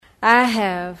I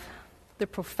have the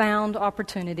profound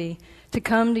opportunity to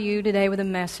come to you today with a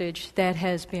message that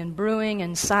has been brewing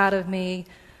inside of me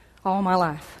all my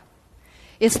life.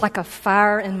 It's like a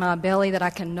fire in my belly that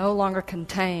I can no longer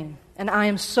contain. And I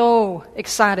am so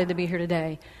excited to be here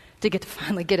today to get to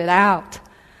finally get it out.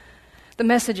 The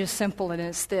message is simple, and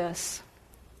it's this.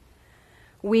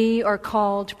 We are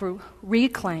called to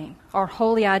reclaim our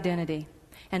holy identity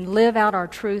and live out our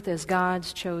truth as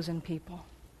God's chosen people.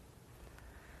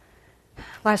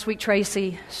 Last week,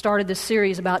 Tracy started this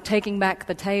series about taking back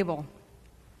the table.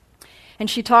 And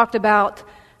she talked about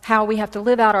how we have to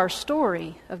live out our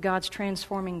story of God's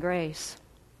transforming grace.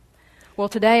 Well,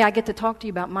 today I get to talk to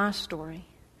you about my story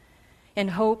in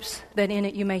hopes that in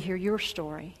it you may hear your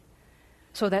story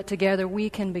so that together we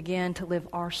can begin to live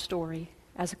our story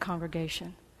as a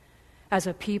congregation, as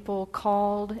a people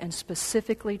called and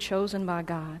specifically chosen by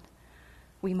God.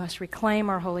 We must reclaim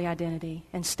our holy identity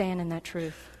and stand in that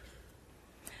truth.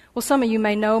 Well, some of you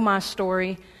may know my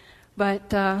story,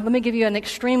 but let me give you an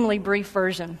extremely brief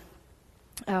version.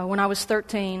 When I was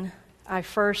 13, I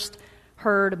first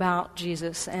heard about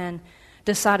Jesus and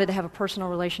decided to have a personal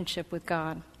relationship with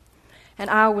God. And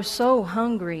I was so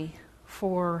hungry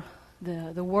for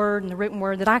the Word and the written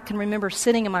Word that I can remember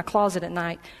sitting in my closet at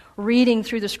night reading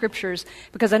through the Scriptures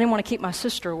because I didn't want to keep my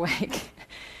sister awake.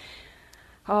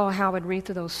 Oh, how I would read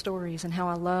through those stories and how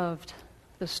I loved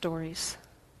the stories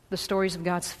of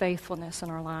God's faithfulness in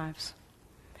our lives.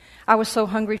 I was so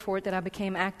hungry for it that I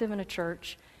became active in a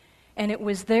church, and it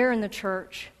was there in the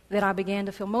church that I began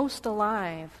to feel most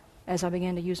alive as I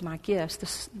began to use my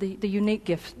gifts, the unique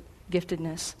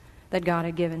giftedness that God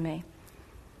had given me.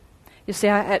 You see,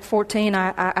 at 14,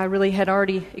 I really had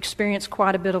already experienced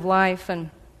quite a bit of life,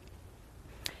 and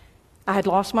I had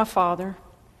lost my father,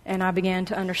 and I began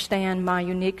to understand my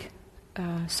unique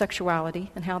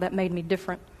sexuality and how that made me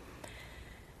different.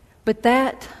 But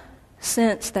that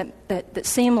sense that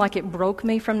seemed like it broke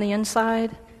me from the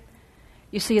inside,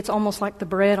 you see, it's almost like the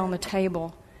bread on the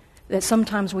table, that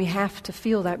sometimes we have to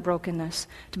feel that brokenness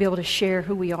to be able to share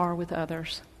who we are with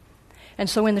others. And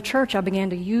so in the church, I began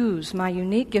to use my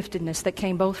unique giftedness that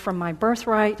came both from my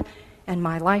birthright and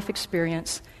my life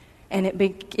experience, and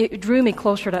it drew me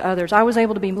closer to others. I was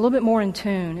able to be a little bit more in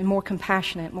tune and more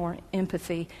compassionate, more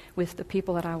empathy with the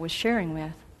people that I was sharing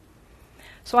with.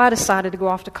 So I decided to go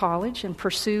off to college and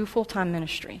pursue full-time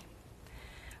ministry.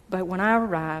 But when I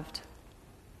arrived,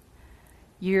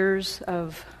 years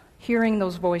of hearing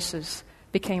those voices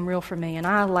became real for me, and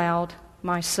I allowed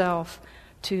myself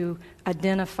to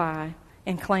identify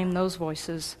and claim those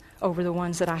voices over the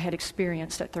ones that I had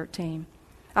experienced at 13.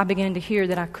 I began to hear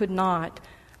that I could not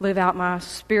live out my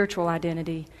spiritual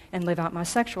identity and live out my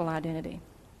sexual identity.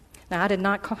 Now, I did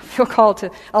not feel called to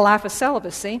a life of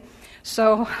celibacy,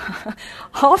 so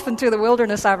off into the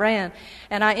wilderness I ran.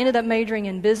 And I ended up majoring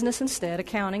in business instead,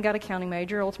 accounting, got an accounting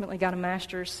major, ultimately got a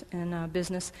master's in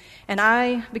business. And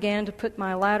I began to put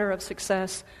my ladder of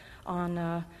success on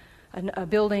a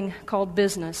building called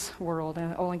Business World.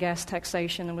 Oil and gas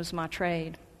taxation was my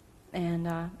trade, and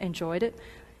enjoyed it.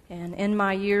 And in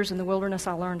my years in the wilderness,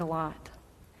 I learned a lot.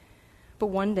 But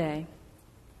one day,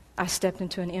 I stepped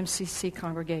into an MCC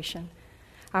congregation.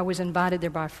 I was invited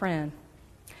there by a friend.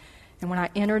 And when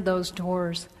I entered those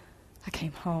doors, I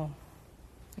came home.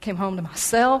 I came home to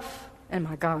myself and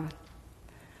my God.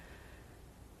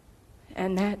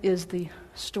 And that is the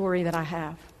story that I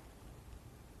have.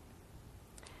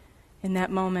 In that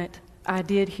moment, I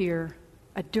did hear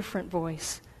a different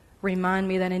voice remind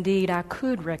me that indeed I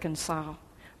could reconcile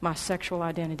my sexual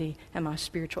identity and my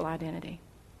spiritual identity.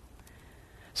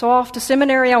 So off to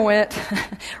seminary I went,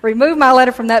 removed my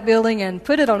letter from that building and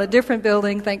put it on a different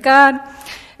building, thank God.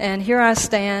 And here I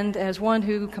stand as one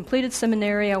who completed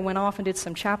seminary. I went off and did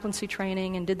some chaplaincy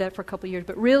training and did that for a couple of years.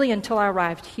 But really, until I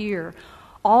arrived here,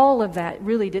 all of that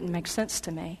really didn't make sense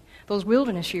to me. Those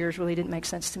wilderness years really didn't make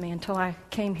sense to me until I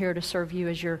came here to serve you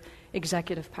as your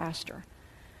executive pastor.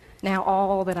 Now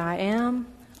all that I am,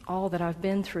 all that I've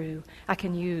been through, I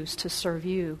can use to serve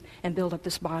you and build up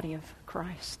this body of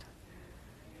Christ.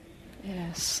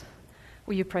 Yes.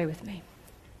 Will you pray with me?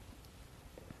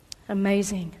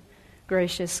 Amazing,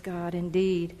 gracious God,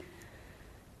 indeed,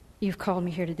 you've called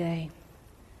me here today.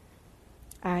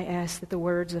 I ask that the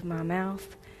words of my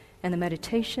mouth and the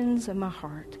meditations of my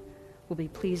heart will be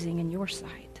pleasing in your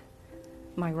sight,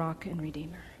 my rock and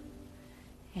redeemer.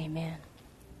 Amen.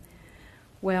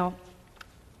 Well,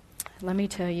 let me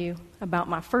tell you about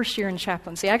my first year in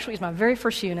chaplaincy. Actually, it was my very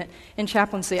first unit in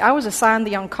chaplaincy. I was assigned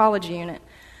the oncology unit.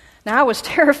 Now, I was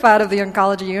terrified of the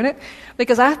oncology unit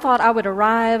because I thought I would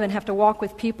arrive and have to walk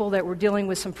with people that were dealing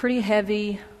with some pretty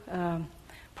heavy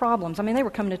problems. I mean, they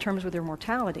were coming to terms with their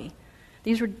mortality.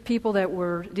 These were people that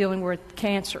were dealing with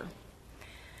cancer.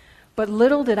 But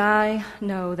little did I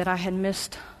know that I had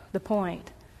missed the point.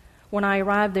 When I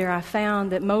arrived there, I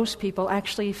found that most people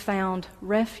actually found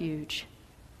refuge,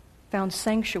 found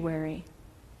sanctuary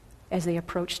as they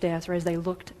approached death or as they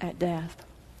looked at death.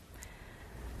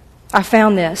 I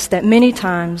found this, that many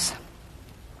times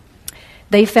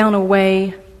they found a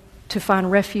way to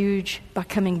find refuge by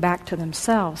coming back to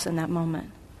themselves in that moment.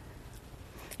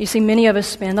 You see, many of us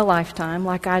spend a lifetime,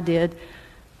 like I did,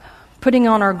 putting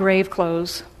on our grave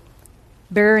clothes,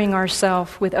 burying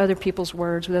ourselves with other people's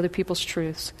words, with other people's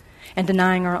truths, and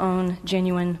denying our own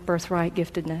genuine birthright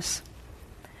giftedness.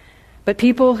 But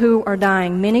people who are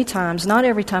dying many times, not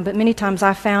every time, but many times,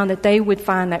 I found that they would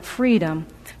find that freedom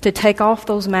to take off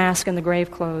those masks and the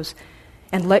grave clothes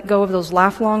and let go of those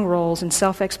lifelong roles and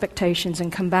self-expectations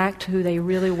and come back to who they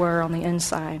really were on the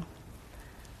inside,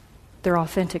 their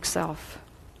authentic self.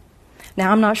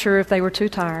 Now, I'm not sure if they were too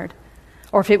tired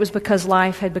or if it was because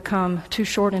life had become too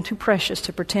short and too precious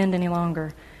to pretend any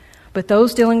longer. But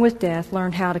those dealing with death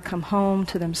learned how to come home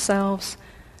to themselves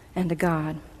and to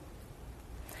God.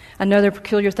 Another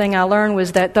peculiar thing I learned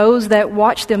was that those that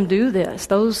watched them do this,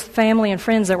 those family and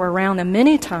friends that were around them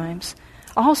many times,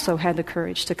 also had the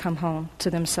courage to come home to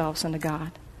themselves and to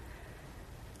God.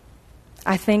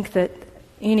 I think that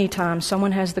any time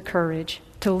someone has the courage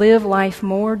to live life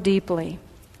more deeply,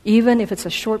 even if it's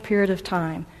a short period of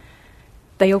time,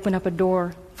 they open up a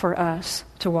door for us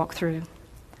to walk through.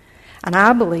 And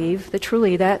I believe that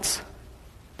truly that's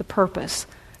the purpose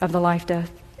of the life,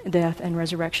 death, and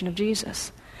resurrection of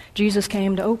Jesus. Jesus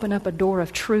came to open up a door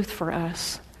of truth for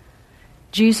us.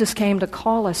 Jesus came to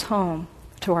call us home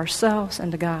to ourselves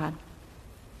and to God.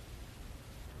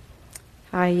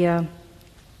 I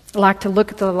like to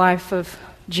look at the life of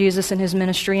Jesus and his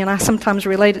ministry, and I sometimes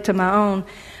relate it to my own,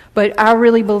 but I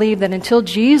really believe that until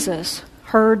Jesus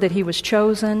heard that he was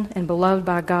chosen and beloved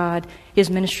by God, his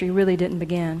ministry really didn't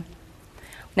begin.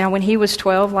 Now, when he was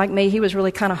 12, like me, he was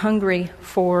really kind of hungry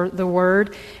for the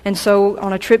Word. And so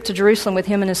on a trip to Jerusalem with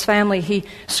him and his family, he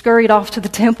scurried off to the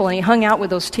temple and he hung out with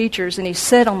those teachers and he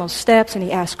sat on those steps and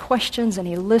he asked questions and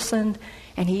he listened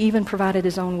and he even provided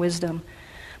his own wisdom.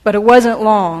 But it wasn't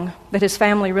long that his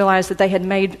family realized that they had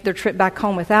made their trip back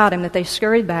home without him, that they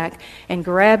scurried back and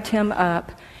grabbed him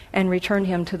up and returned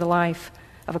him to the life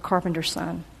of a carpenter's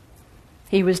son.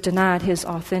 He was denied his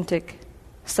authentic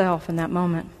self in that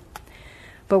moment.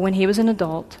 But when he was an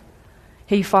adult,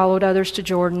 he followed others to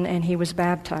Jordan and he was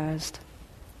baptized.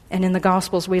 And in the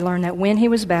Gospels we learn that when he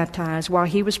was baptized, while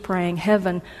he was praying,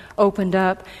 heaven opened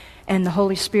up and the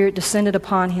Holy Spirit descended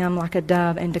upon him like a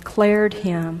dove and declared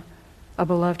him a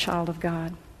beloved child of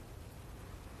God.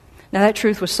 Now that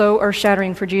truth was so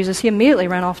earth-shattering for Jesus, he immediately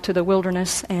ran off to the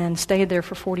wilderness and stayed there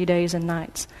for 40 days and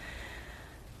nights.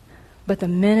 But the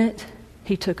minute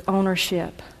he took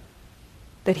ownership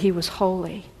that he was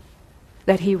holy,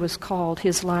 that he was called,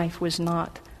 his life was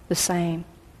not the same.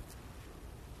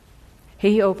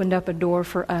 He opened up a door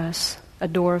for us, a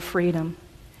door of freedom,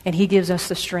 and he gives us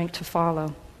the strength to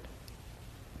follow.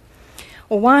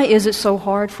 Well, why is it so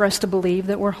hard for us to believe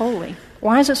that we're holy?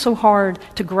 Why is it so hard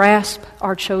to grasp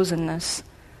our chosenness?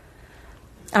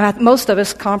 Most of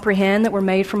us comprehend that we're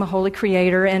made from a holy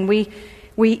Creator, and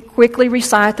we quickly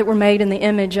recite that we're made in the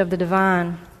image of the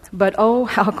divine. But oh,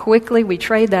 how quickly we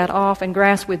trade that off and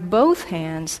grasp with both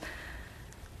hands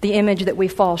the image that we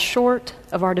fall short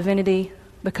of our divinity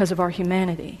because of our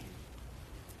humanity.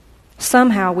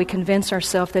 Somehow we convince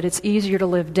ourselves that it's easier to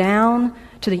live down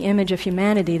to the image of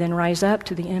humanity than rise up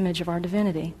to the image of our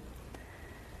divinity.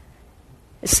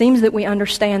 It seems that we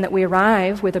understand that we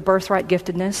arrive with a birthright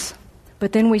giftedness,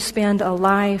 but then we spend a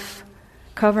life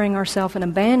covering ourselves and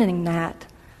abandoning that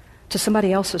to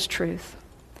somebody else's truth.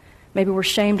 Maybe we're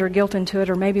shamed or guilt into it,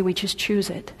 or maybe we just choose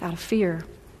it out of fear.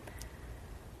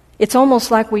 It's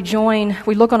almost like we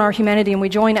look on our humanity and we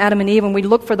join Adam and Eve and we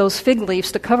look for those fig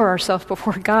leaves to cover ourselves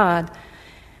before God.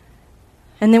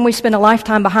 And then we spend a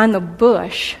lifetime behind the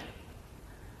bush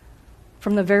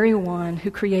from the very one who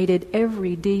created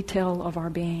every detail of our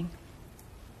being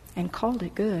and called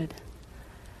it good.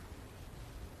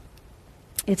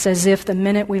 It's as if the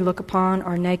minute we look upon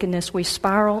our nakedness, we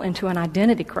spiral into an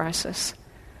identity crisis.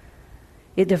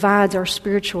 It divides our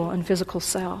spiritual and physical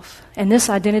self. And this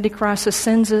identity crisis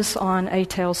sends us on a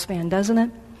tailspin, doesn't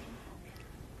it?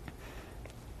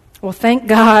 Well, thank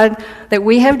God that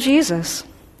we have Jesus,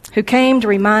 who came to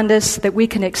remind us that we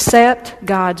can accept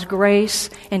God's grace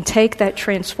and take that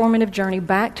transformative journey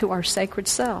back to our sacred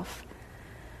self.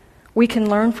 We can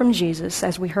learn from Jesus,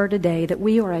 as we heard today, that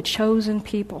we are a chosen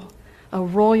people, a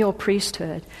royal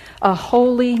priesthood, a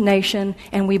holy nation,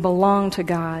 and we belong to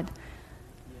God,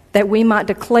 that we might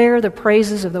declare the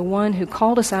praises of the one who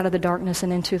called us out of the darkness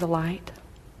and into the light.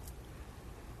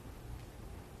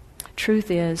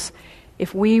 Truth is,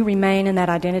 if we remain in that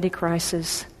identity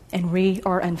crisis and we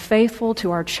are unfaithful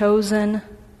to our chosen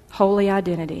holy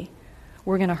identity,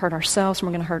 we're going to hurt ourselves and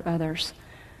we're going to hurt others.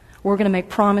 We're going to make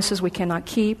promises we cannot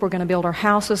keep. We're going to build our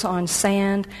houses on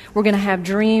sand. We're going to have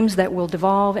dreams that will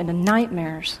devolve into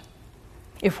nightmares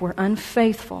if we're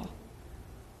unfaithful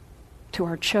to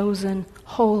our chosen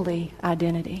holy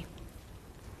identity.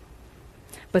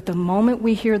 But the moment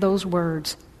we hear those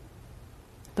words,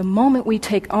 the moment we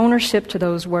take ownership to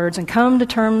those words and come to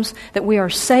terms that we are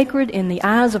sacred in the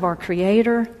eyes of our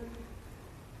Creator,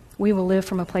 we will live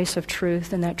from a place of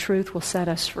truth, and that truth will set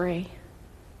us free.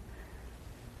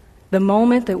 The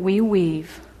moment that we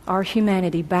weave our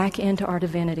humanity back into our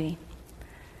divinity,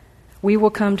 we will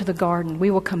come to the garden.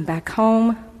 We will come back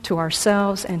home to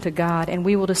ourselves and to God, and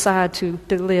we will decide to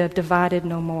live divided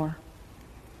no more.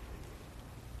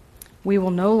 We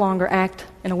will no longer act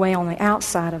in a way on the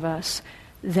outside of us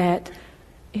that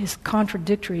is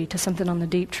contradictory to something on the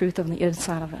deep truth on the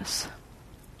inside of us.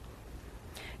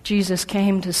 Jesus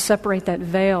came to separate that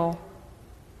veil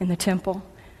in the temple,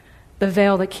 the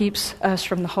veil that keeps us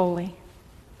from the holy.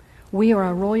 We are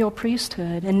a royal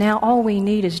priesthood, and now all we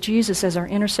need is Jesus as our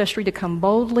intercessory to come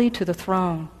boldly to the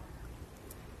throne.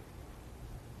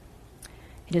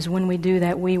 It is when we do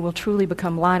that we will truly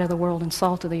become light of the world and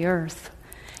salt of the earth.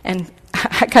 And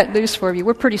I got news for you.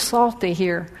 We're pretty salty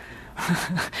here.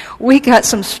 We got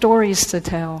some stories to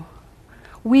tell.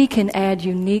 We can add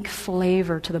unique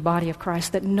flavor to the body of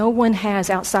Christ that no one has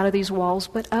outside of these walls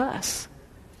but us.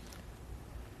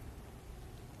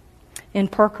 In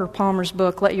Parker Palmer's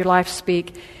book, Let Your Life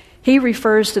Speak, he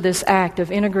refers to this act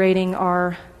of integrating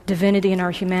our divinity and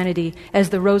our humanity as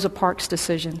the Rosa Parks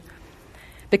decision.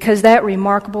 Because that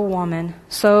remarkable woman,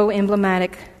 so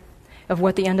emblematic of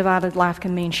what the undivided life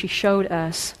can mean, she showed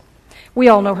us. We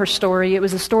all know her story. It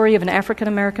was the story of an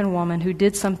African-American woman who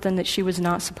did something that she was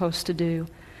not supposed to do.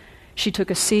 She took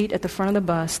a seat at the front of the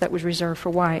bus that was reserved for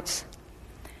whites.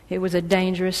 It was a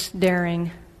dangerous,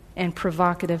 daring, and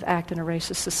provocative act in a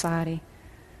racist society.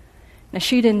 Now,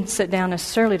 she didn't sit down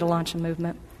necessarily to launch a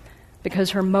movement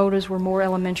because her motives were more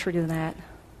elementary than that.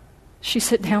 She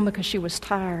sat down because she was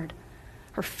tired.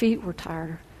 Her feet were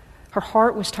tired. Her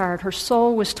heart was tired. Her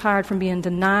soul was tired from being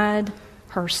denied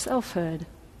her selfhood,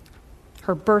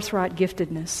 her birthright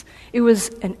giftedness. It was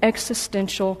an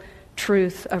existential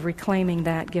truth of reclaiming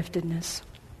that giftedness.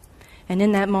 And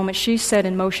in that moment, she set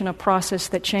in motion a process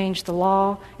that changed the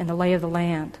law and the lay of the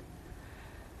land.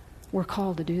 We're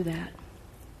called to do that.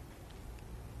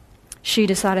 She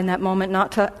decided in that moment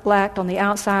not to act on the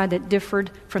outside that differed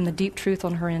from the deep truth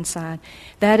on her inside.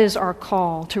 That is our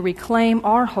call, to reclaim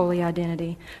our holy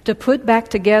identity, to put back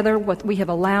together what we have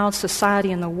allowed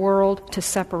society and the world to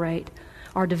separate,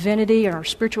 our divinity and our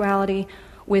spirituality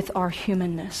with our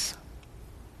humanness.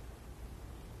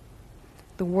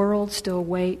 The world still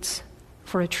waits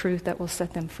for a truth that will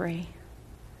set them free.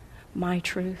 My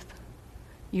truth,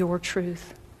 your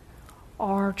truth,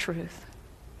 our truth.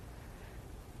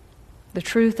 The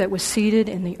truth that was seated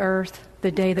in the earth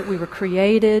the day that we were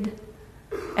created,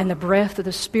 and the breath of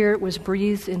the Spirit was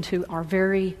breathed into our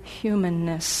very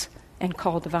humanness and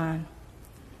called divine.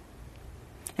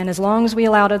 And as long as we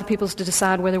allowed other people to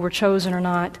decide whether we're chosen or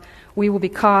not, we will be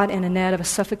caught in a net of a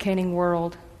suffocating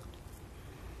world.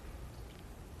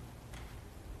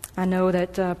 I know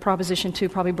that Proposition 2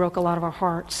 probably broke a lot of our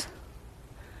hearts.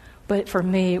 But for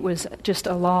me, it was just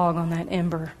a log on that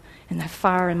ember and that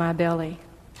fire in my belly.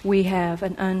 We have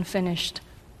an unfinished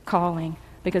calling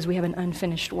because we have an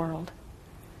unfinished world.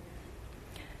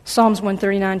 Psalms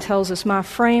 139 tells us, "My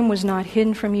frame was not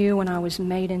hidden from you when I was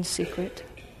made in secret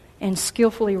and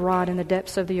skillfully wrought in the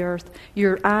depths of the earth.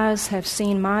 Your eyes have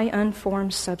seen my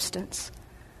unformed substance,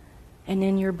 and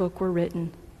in your book were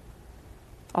written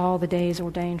all the days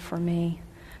ordained for me."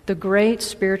 The great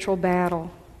spiritual battle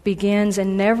begins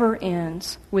and never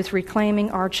ends with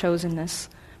reclaiming our chosenness,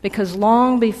 because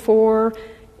long before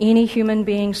any human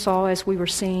being saw us, we were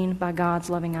seen by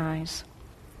God's loving eyes.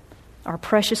 Our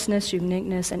preciousness,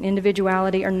 uniqueness, and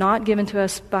individuality are not given to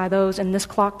us by those in this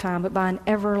clock time, but by an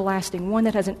everlasting, one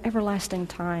that has an everlasting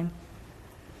time.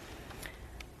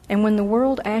 And when the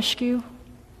world asks you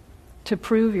to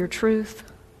prove your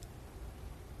truth,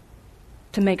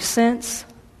 to make sense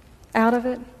out of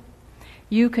it,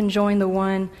 you can join the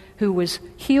one who was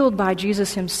healed by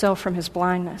Jesus himself from his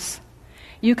blindness.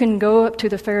 You can go up to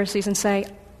the Pharisees and say,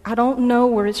 "I don't know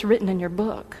where it's written in your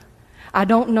book. I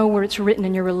don't know where it's written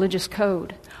in your religious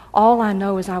code. All I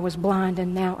know is I was blind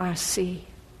and now I see.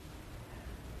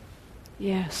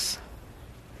 Yes.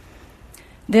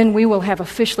 Then we will have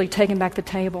officially taken back the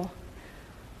table.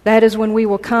 That is when we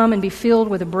will come and be filled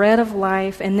with the bread of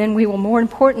life, and then we will, more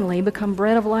importantly, become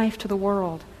bread of life to the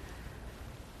world.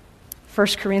 1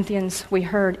 Corinthians, we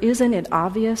heard, isn't it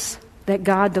obvious that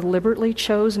God deliberately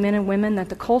chose men and women that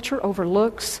the culture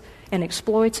overlooks and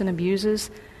exploits and abuses,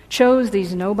 chose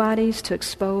these nobodies to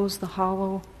expose the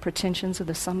hollow pretensions of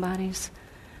the somebodies?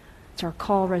 It's our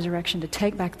call, Resurrection, to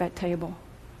take back that table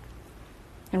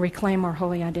and reclaim our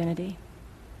holy identity.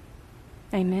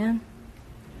 Amen?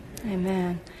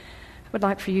 Amen. I would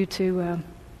like for you to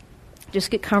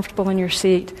just get comfortable in your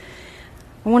seat.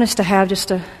 I want us to have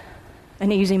just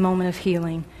an easy moment of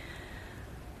healing.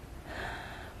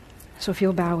 So if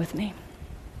you'll bow with me.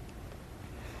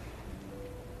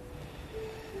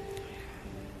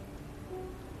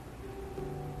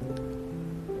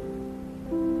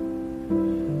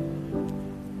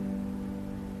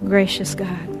 Gracious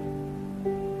God,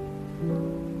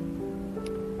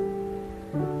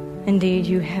 indeed,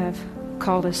 you have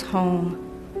called us home.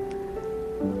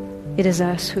 It is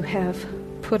us who have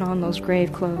put on those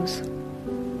grave clothes.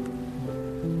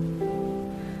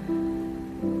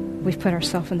 We've put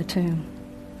ourselves in the tomb.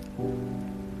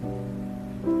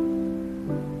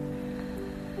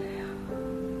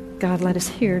 God, let us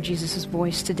hear Jesus'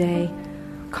 voice today,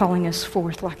 calling us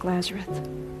forth like Lazarus,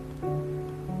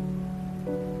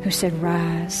 who said,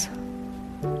 "Rise,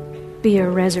 be a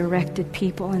resurrected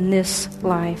people in this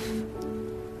life,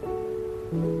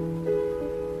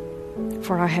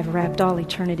 for I have wrapped all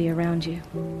eternity around you."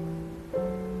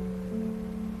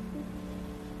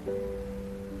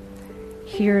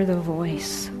 Hear the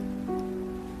voice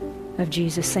of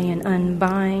Jesus saying,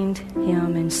 "Unbind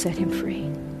him and set him free."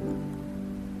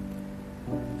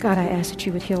 God, I ask that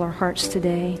you would heal our hearts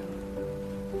today.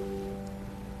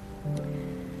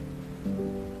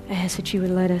 I ask that you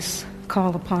would let us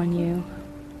call upon you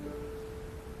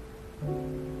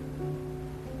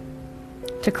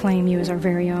to claim you as our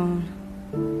very own.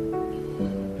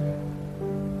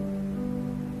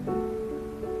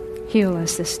 Heal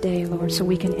us this day, Lord, so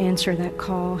we can answer that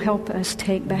call. Help us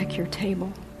take back your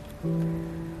table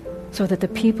so that the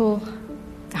people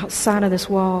outside of this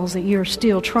walls that you're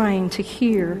still trying to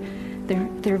hear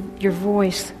your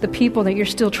voice, the people that you're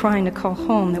still trying to call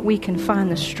home, that we can find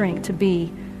the strength to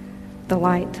be the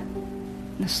light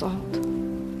and the salt.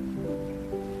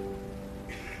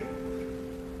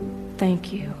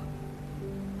 Thank you,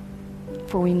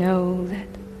 for we know that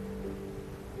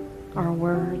our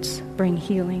words bring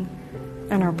healing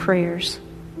and our prayers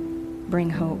bring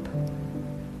hope.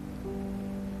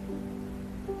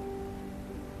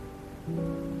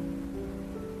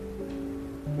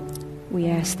 We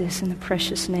ask this in the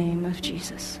precious name of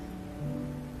Jesus.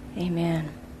 Amen.